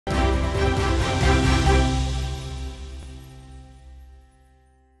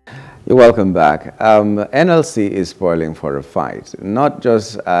Welcome back. NLC is spoiling for a fight, not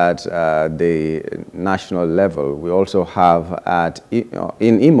just at the national level. We also have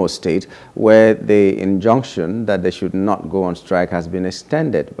in Imo State, where the injunction that they should not go on strike has been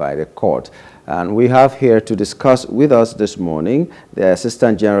extended by the court. And we have here to discuss with us this morning the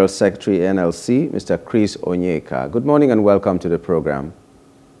Assistant General Secretary NLC, Mr. Chris Onyeka. Good morning and welcome to the program.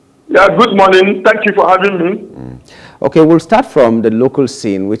 Yeah, good morning. Thank you for having me. Okay, we'll start from the local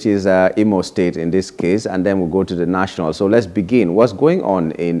scene, which is Imo State in this case, and then we'll go to the national. So let's begin. What's going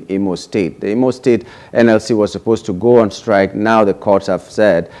on in Imo State? The Imo State NLC was supposed to go on strike. Now the courts have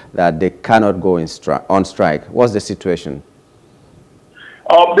said that they cannot go on strike. What's the situation?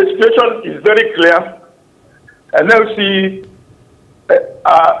 The situation is very clear. NLC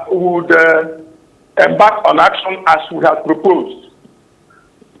would embark on action as we have proposed.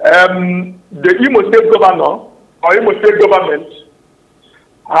 The Imo State governor or Imo State government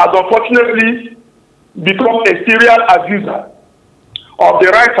has unfortunately become a serial abuser of the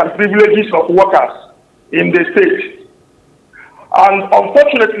rights and privileges of workers in the state. And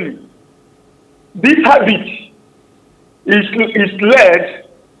unfortunately, this habit is led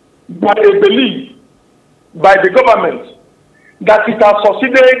by a belief by the government that it has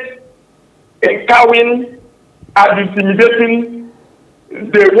succeeded in cowing and intimidating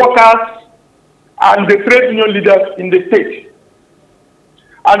the workers and the trade union leaders in the state.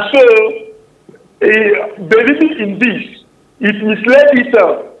 And so, believing in this, it misled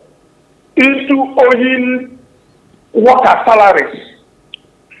itself into owing worker salaries,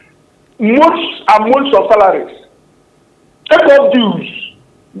 months and months of salaries. Check-off dues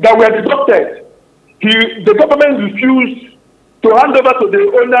that were deducted, the government refused to hand over to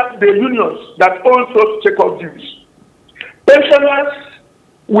the unions that own those check-off dues. Pensioners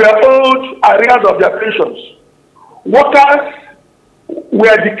were owed arrears of their pensions. Workers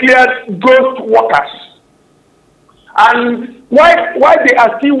were declared ghost workers. And while they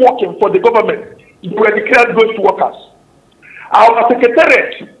are still working for the government, they were declared ghost workers. Our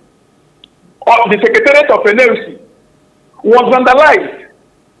secretariat, or the secretariat of NLC, was vandalized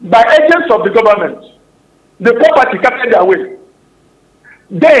by agents of the government. The property carried away.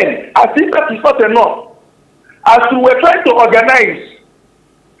 Then, as if that is not enough, as we were trying to organize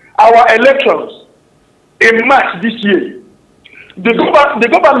our elections in March this year, the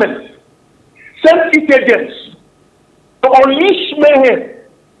government sent its agents to unleash mayhem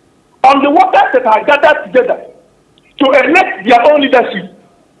on the workers that are gathered together to elect their own leadership,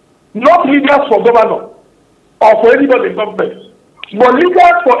 not leaders for governor or for anybody in government, but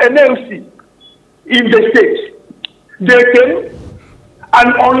leaders for NLC in the state. They came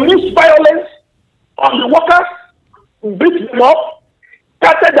and unleashed violence on the workers, beat them up,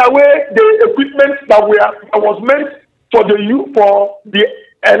 carted away the equipment that was meant for the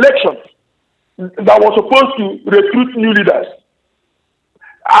election that was supposed to recruit new leaders.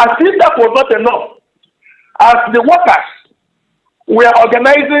 As if that was not enough, as the workers were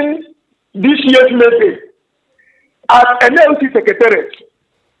organizing this year's May Day at NLC Secretariat,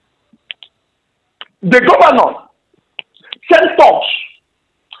 the governor sent talks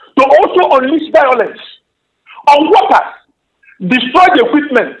to also unleash violence on workers, destroyed the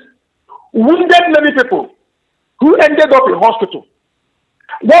equipment, wounded many people who ended up in hospital.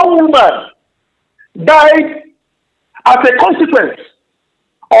 One woman died as a consequence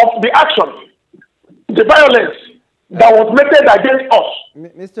of the action, the violence that was meted against us.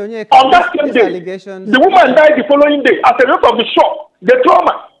 Mr. Onyeka, on that same day, the woman died the following day as a result of the shock, the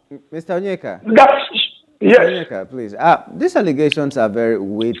trauma. Mr. Onyeka. Yes. Onyeka, please. These allegations are very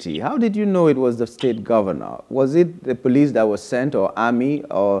weighty. How did you know it was the state governor? Was it the police that was sent, or army,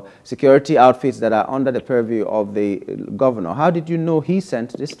 or security outfits that are under the purview of the governor? How did you know he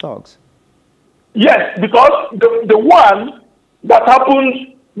sent these thugs? Yes, because the one that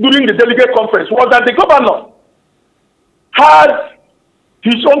happened during the delegate conference was that the governor had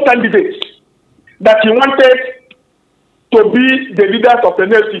his own candidates that he wanted to be the leaders of the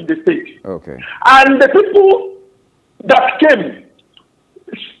NLC in the state. Okay. And the people that came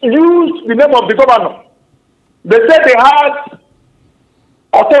used the name of the governor. They said they had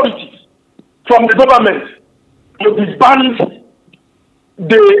authority from the government to disband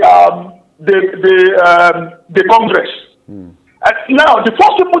the Congress. And now, the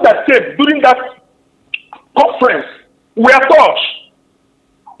first people that came during that conference were thugs.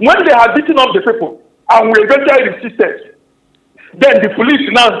 When they had beaten up the people and we eventually resisted, then the police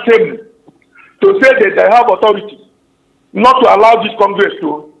now came to say that they have authority not to allow this Congress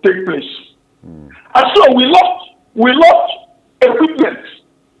to take place. And so we lost equipment,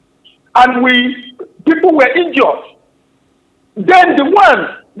 and people were injured. Then the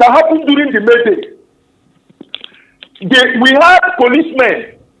one that happened during the May Day. We had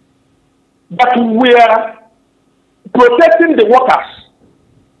policemen that were protecting the workers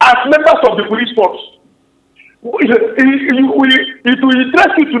as members of the police force. It will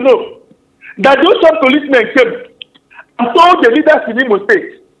interest you to know that those some policemen came and told the leaders in Imo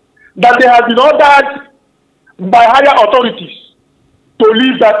State that they had been ordered by higher authorities to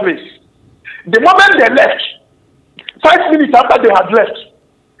leave that place. The moment they left, 5 minutes after they had left,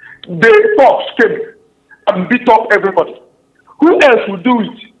 the force came and beat up everybody. Who else will do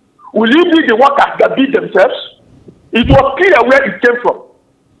it? Will it be the workers that beat themselves? It was clear where it came from.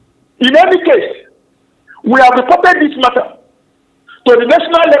 In any case, we have reported this matter to the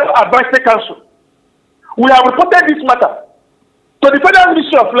National Labor Advisory Council. We have reported this matter to the Federal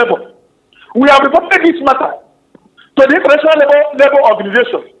Ministry of Labor. We have reported this matter to the International Labor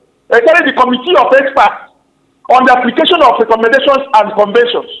Organization, the Committee of Experts on the application of recommendations and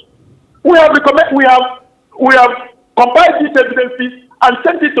conventions. We have compiled these evidences and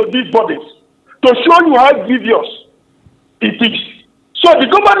sent it to these bodies to show you how grievous it is. So the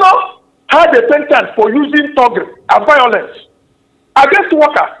governor had a sentence for using thuggery and violence against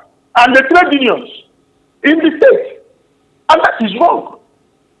workers and the trade unions in the state, and that is wrong.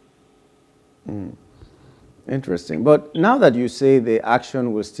 Interesting. But now that you say the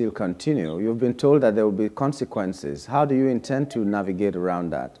action will still continue, you've been told that there will be consequences. How do you intend to navigate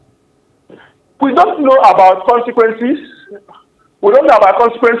around that? We don't know about consequences. We don't know about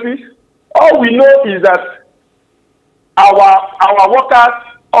consequences. All we know is that our workers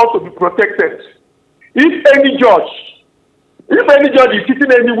ought to be protected. If any judge is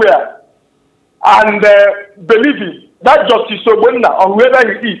sitting anywhere and believing that Justice Obwenna or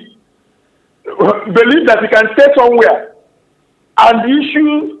whoever he is, believe that he can stay somewhere and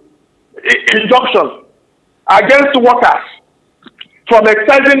issue injunction against workers from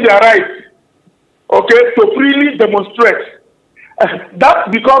exercising their rights, okay, to freely demonstrate,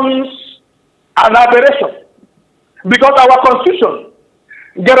 that becomes an aberration, because our Constitution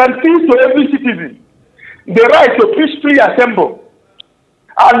guarantees to every citizen the right to peacefully assemble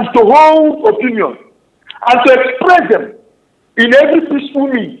and to hold opinion and to express them in every peaceful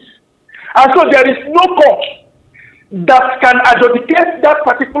means. And so there is no court that can adjudicate that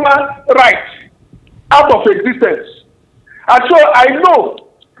particular right out of existence. And so I know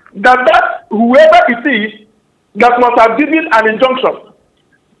that whoever it is that must have given an injunction,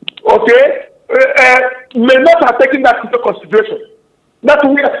 okay, may not have taken that into consideration. That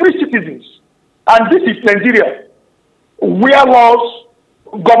we are free citizens, and this is Nigeria, where laws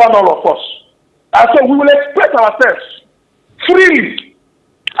govern all of us. And so we will express ourselves freely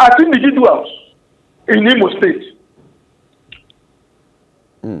as individuals in Imo State.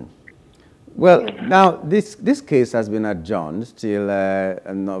 Well, now this case has been adjourned till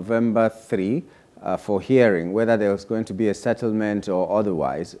November 3 for hearing whether there was going to be a settlement or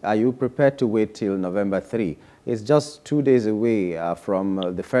otherwise. Are you prepared to wait till November 3? It's just 2 days away from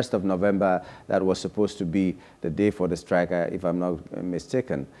the 1st of November that was supposed to be the day for the strike, if I'm not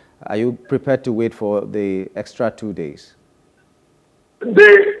mistaken. Are you prepared to wait for the extra 2 days?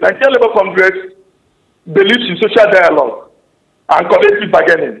 The Nigerian Labour Congress believes in social dialogue and collective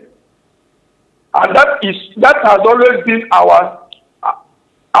bargaining. And that has always been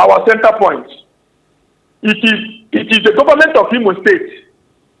our center point. It is the government of Imo State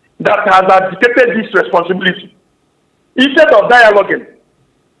that has abdicated this responsibility. Instead of dialoguing,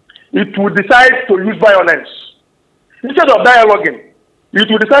 it will decide to use violence. Instead of dialoguing, it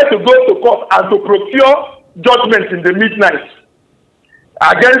will decide to go to court and to procure judgment in the midnight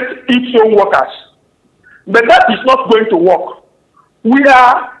against its own workers. But that is not going to work. We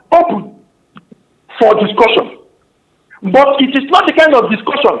are open for discussion. But it is not the kind of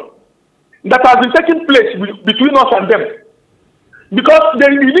discussion that has been taking place between us and them. Because the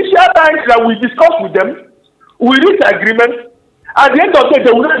initial times that we discuss with them, we reach agreement, at the end of the day,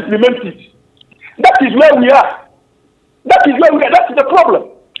 they will not implement it. That is where we are. That is where we are. That is the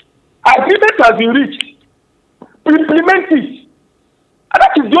problem. Agreement has been reached. Implement it. And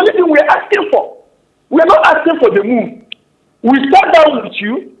that is the only thing we are asking for. We are not asking for the moon. We sat down with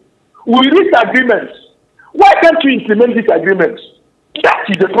you. We reach agreements. Why can't you implement these agreements? That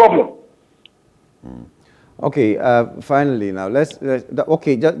is the problem. Okay. Finally, now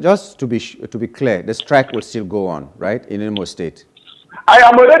okay. Just to be clear, the strike will still go on, right, in Imo State? I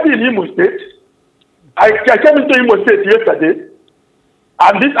am already in Imo State. I came into Imo State yesterday,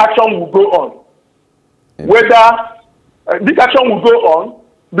 and this action will go on. Okay. Whether this action will go on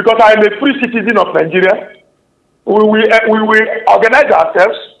because I am a free citizen of Nigeria, we will organize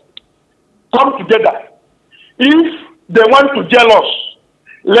ourselves, come together. If they want to jail us,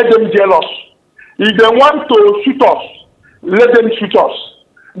 let them jail us. If they want to shoot us, let them shoot us.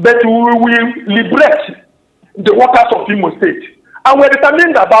 But we will liberate the workers of Imo State. And we're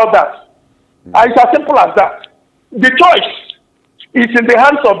determined about that. And it's as simple as that. The choice is in the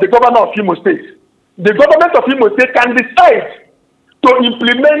hands of the governor of Imo State. The government of Imo State can decide to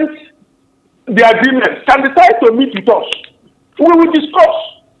implement the agreement, can decide to meet with us. We will discuss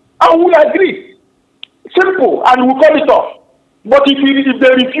and we will agree. Simple, and we'll call it off. But if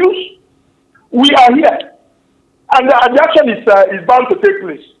they refuse, we are here. And the action is bound to take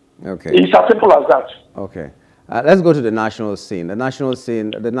place. Okay. It's as simple as that. Okay. Let's go to the national scene. The national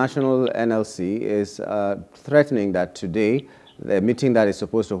NLC is threatening that today, the meeting that is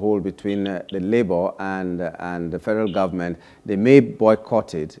supposed to hold between the Labour and the federal government, they may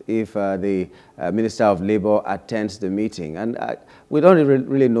boycott it if the Minister of Labour attends the meeting. And we don't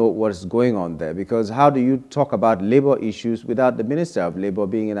really know what's going on there, because how do you talk about Labour issues without the Minister of Labour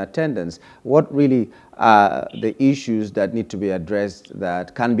being in attendance? What really are the issues that need to be addressed,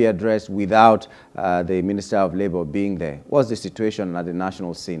 that can be addressed without the Minister of Labour being there? What's the situation at the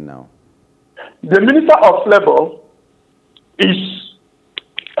national scene now? The Minister of Labour is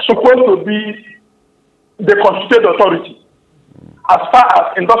supposed to be the constituted authority as far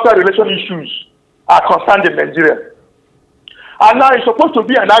as industrial relation issues are concerned in Nigeria. And now he's supposed to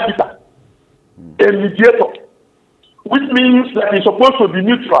be an arbiter, a mediator, which means that he's supposed to be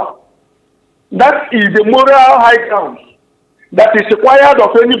neutral. That is the moral high ground that is required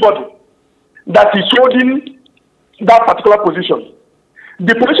of anybody that is holding that particular position.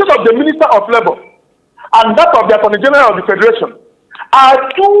 The position of the Minister of Labour and that of the Attorney General of the Federation are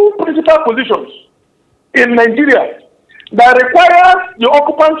two principal positions in Nigeria that require the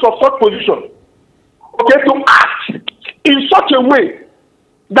occupants of such position, okay, to act in such a way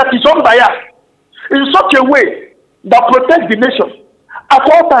that is unbiased, in such a way that protects the nation at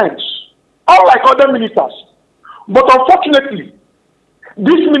all times, unlike other ministers. But unfortunately,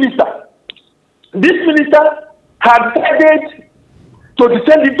 this minister had decided to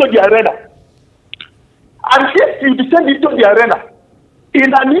descend into the arena. And if you descend into the arena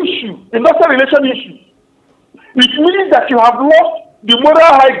in an issue, industrial relation issue, it means that you have lost the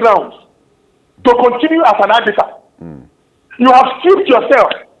moral high ground to continue as an arbiter. You have stripped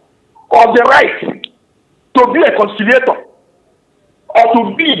yourself of the right to be a conciliator or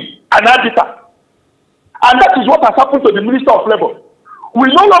to be an arbiter. And that is what has happened to the Minister of Labour. We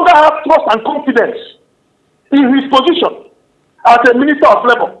no longer have trust and confidence in his position as a Minister of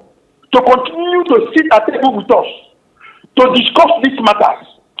Labour to continue to sit at the table with us to discuss these matters,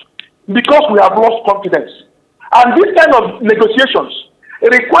 because we have lost confidence. And this kind of negotiations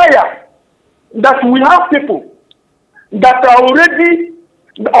require that we have people that are already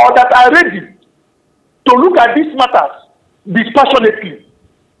or that are ready to look at these matters dispassionately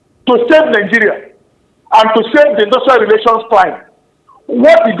to save Nigeria and to save the industrial relations climb.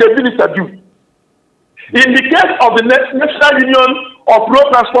 What did the minister do? In the case of the National Union of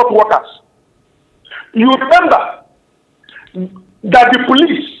Road Transport Workers, you remember that the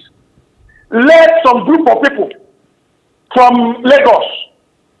police led some group of people from Lagos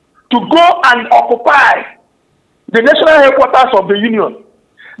to go and occupy the national headquarters of the union.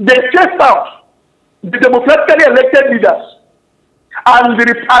 They chased out the democratically elected leaders and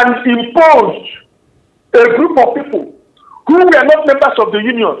imposed a group of people who were not members of the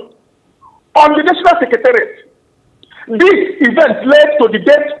union on the national secretariat. This event led to the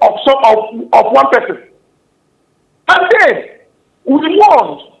death of one person. And then we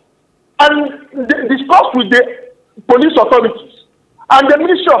warned and discussed with the police authorities and the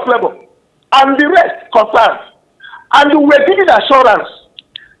Ministry of Labour and the rest concerned. And we were given assurance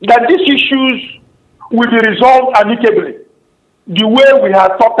that these issues will be resolved amicably, the way we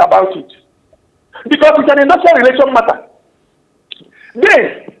have talked about it. Because it's an industrial relation matter.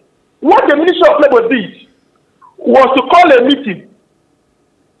 Then, what the Ministry of Labour did was to call a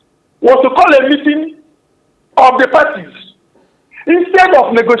meeting of the parties. Instead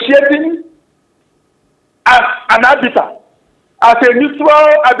of negotiating as an arbiter, as a neutral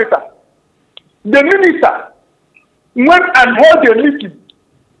arbiter, the minister went and held a meeting,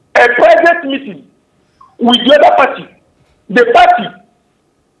 a private meeting with the other party, the party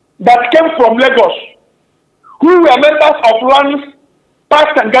that came from Lagos, who were members of RAN's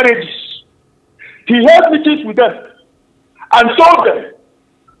parks and garages. He held meetings with them and told them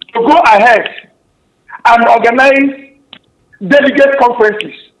to go ahead and organize delegate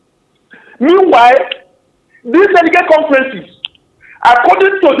conferences. Meanwhile, these delegate conferences,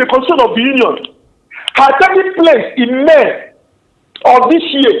 according to the constitution of the union, had taken place in May of this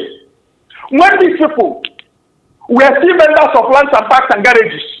year, when these people were still members of Lands and Parks and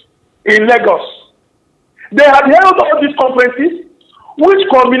Garages in Lagos. They had held all these conferences, which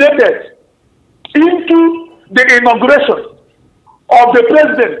culminated into the inauguration of the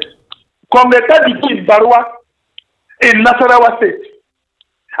president, Comrade Tajuddin Barua, in Nasarawa State.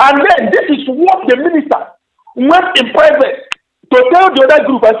 And then this is what the minister went in private to tell the other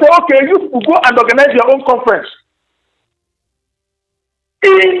group and say, okay, you will go and organize your own conference.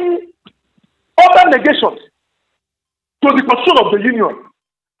 In other negations to the position of the union.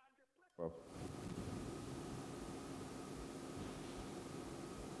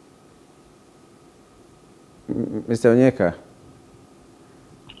 Mr. Onyeka.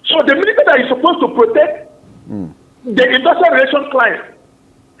 So the minister that is supposed to protect the industrial relations client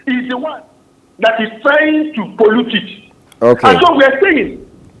is the one that is trying to pollute it. Okay. And so we are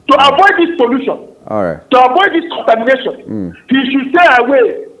saying, to avoid this pollution, all right, to avoid this contamination, he should stay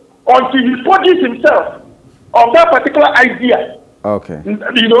away until he purges himself of that particular idea. Okay.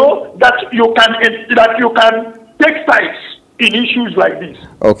 You know, that you can take sides in issues like this.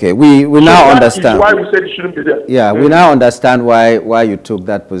 Okay, we now understand why we said it shouldn't be there. Yeah, we now understand why you took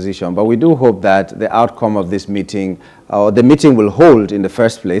that position, but we do hope that the outcome of this meeting, or the meeting will hold in the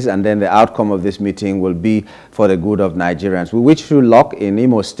first place, and then the outcome of this meeting will be for the good of Nigerians. We wish you luck in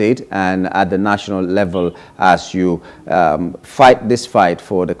Imo State and at the national level as you fight this fight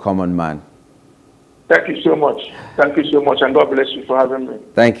for the common man. Thank you so much. Thank you so much, and God bless you for having me.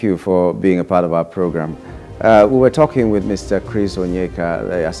 Thank you for being a part of our program. We were talking with Mr. Chris Onyeka,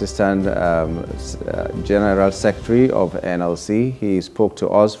 the Assistant General Secretary of NLC. He spoke to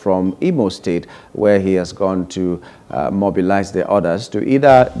us from Imo State, where he has gone to mobilize the others to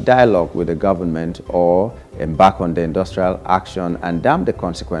either dialogue with the government or embark on the industrial action and damn the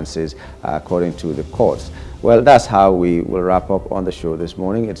consequences according to the courts. Well, that's how we will wrap up on the show this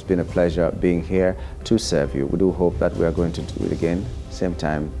morning. It's been a pleasure being here to serve you. We do hope that we are going to do it again, same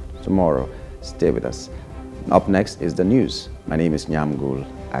time tomorrow. Stay with us. Up next is the news. My name is Nyamgul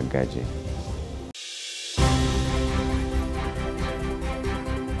Agaji.